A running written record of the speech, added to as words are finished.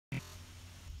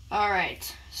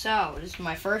Alright, so this is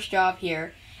my first job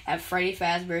here at Freddy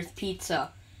Fazbear's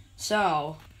Pizza.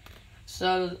 So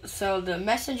the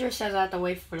messenger says I have to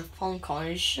wait for the phone call, and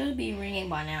it should be ringing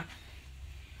by now.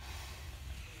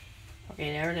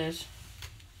 Okay, there it is.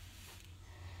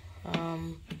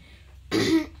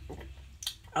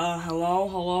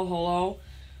 Hello.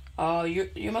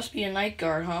 You must be a night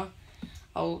guard, huh?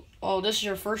 Oh, this is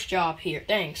your first job here.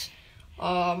 Thanks.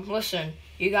 Listen,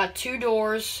 you got 2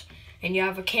 doors, and you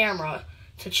have a camera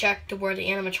to check to where the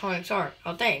animatronics are.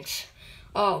 Oh, thanks.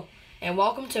 Oh, and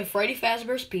welcome to Freddy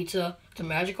Fazbear's Pizza, the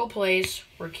magical place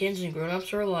where kids and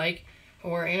grown-ups are alike,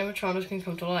 and where animatronics can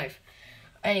come to life.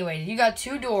 Anyway, you got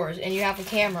 2 doors, and you have a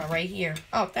camera right here.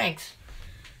 Oh, thanks.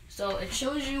 So it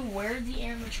shows you where the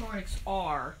animatronics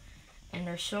are, and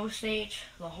there's show stage,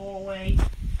 the hallway,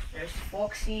 there's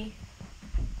Foxy,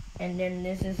 and then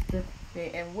this is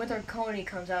and Wither Coney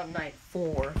comes out night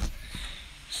 4.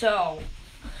 So,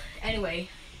 anyway,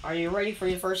 are you ready for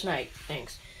your first night?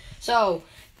 Thanks. So,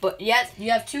 but yes,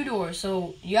 you have 2 doors,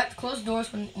 so you have to close the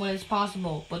doors when it's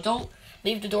possible, but don't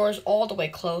leave the doors all the way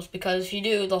closed, because if you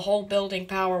do, the whole building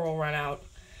power will run out.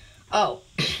 Oh,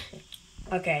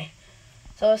 okay.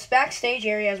 So this backstage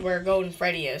area is where Golden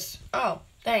Freddy is. Oh,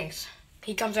 thanks.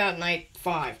 He comes out at night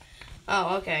 5.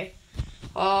 Oh, okay.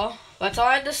 That's all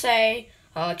I had to say.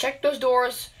 Check those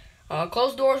doors.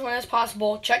 Close doors when it's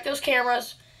possible. Check those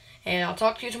cameras. And I'll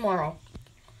talk to you tomorrow.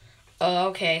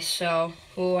 Okay, so...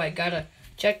 Ooh, I gotta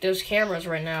check those cameras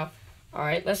right now.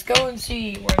 Alright, let's go and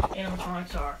see where the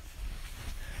animatronics are.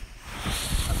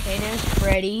 Okay, there's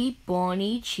Freddy,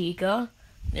 Bonnie, Chica.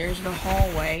 There's the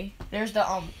hallway. There's the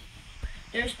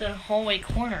hallway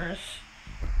corners.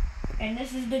 And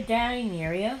this is the dining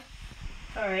area.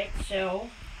 Alright, so...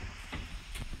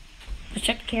 let's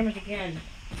check the cameras again.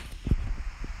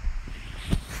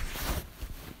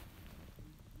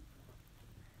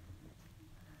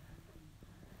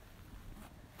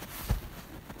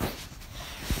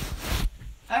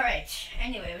 Alright,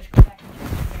 anyway, let's go back and check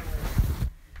the cameras.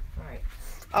 Alright.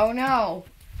 Oh no!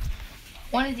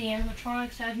 One of the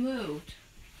animatronics has moved.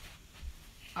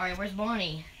 Alright, where's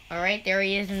Bonnie? Alright, there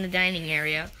he is in the dining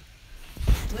area.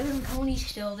 William Coney's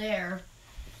still there.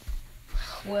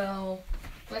 Well,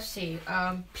 let's see.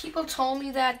 People told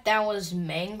me that was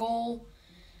Mangle.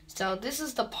 So this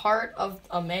is the part of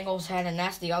a Mangle's head, and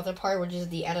that's the other part, which is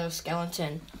the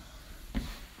exoskeleton.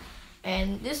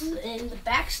 And this is in the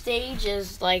backstage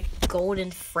is like Golden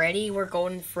Freddy, where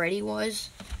Golden Freddy was.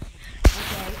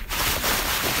 Okay.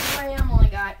 Here I am, only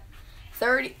got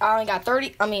 30. I only got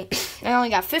 30. I mean, I only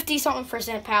got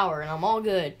 50-something% power, and I'm all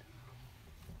good.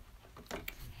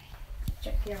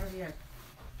 Check the cameras here.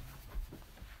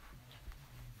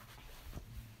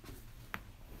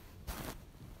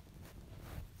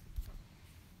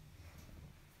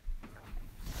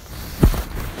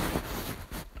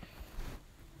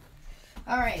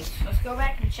 Alright, let's go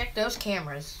back and check those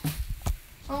cameras.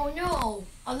 Oh no,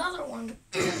 another one.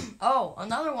 Oh,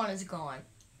 another one is gone.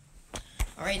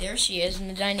 Alright, there she is in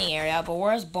the dining area, but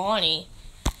where's Bonnie?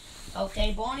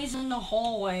 Okay, Bonnie's in the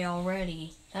hallway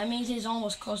already. That means he's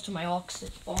almost close to my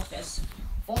office.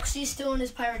 Foxy's still in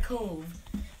his pirate cove.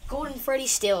 Golden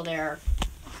Freddy's still there.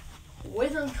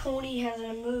 Wither Coney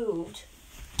hasn't moved.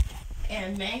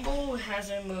 And Mangle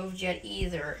hasn't moved yet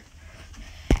either.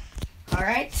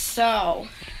 Alright, so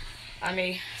let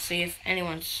me see if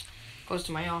anyone's close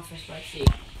to my office. Let's see.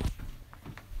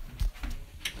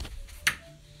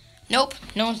 Nope,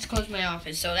 no one's close to my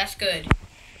office, so that's good.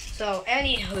 So,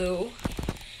 anywho,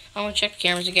 I'm gonna check the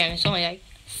cameras again. It's only like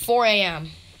 4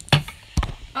 a.m.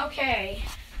 Okay.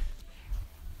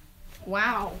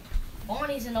 Wow.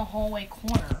 Bonnie's in the hallway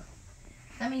corner.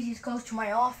 That means he's close to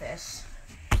my office.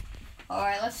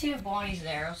 Alright, let's see if Bonnie's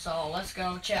there. So, let's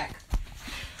go check.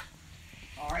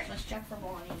 Alright, let's check for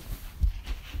Bonnie.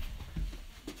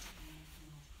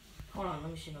 Hold on,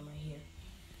 let me see them right here.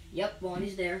 Yep,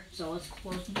 Bonnie's there. So let's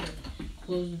close the door.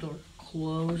 Close the door.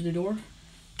 Close the door.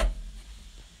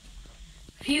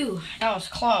 Phew, that was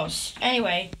close.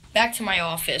 Anyway, back to my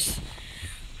office.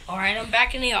 Alright, I'm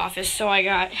back in the office, so I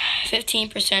got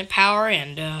 15% power,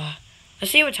 and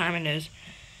let's see what time it is.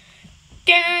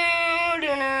 Yay!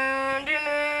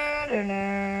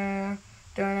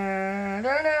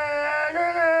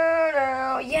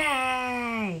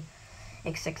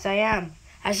 It's 6 a.m.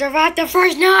 I survived the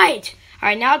first night!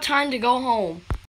 Alright, now time to go home.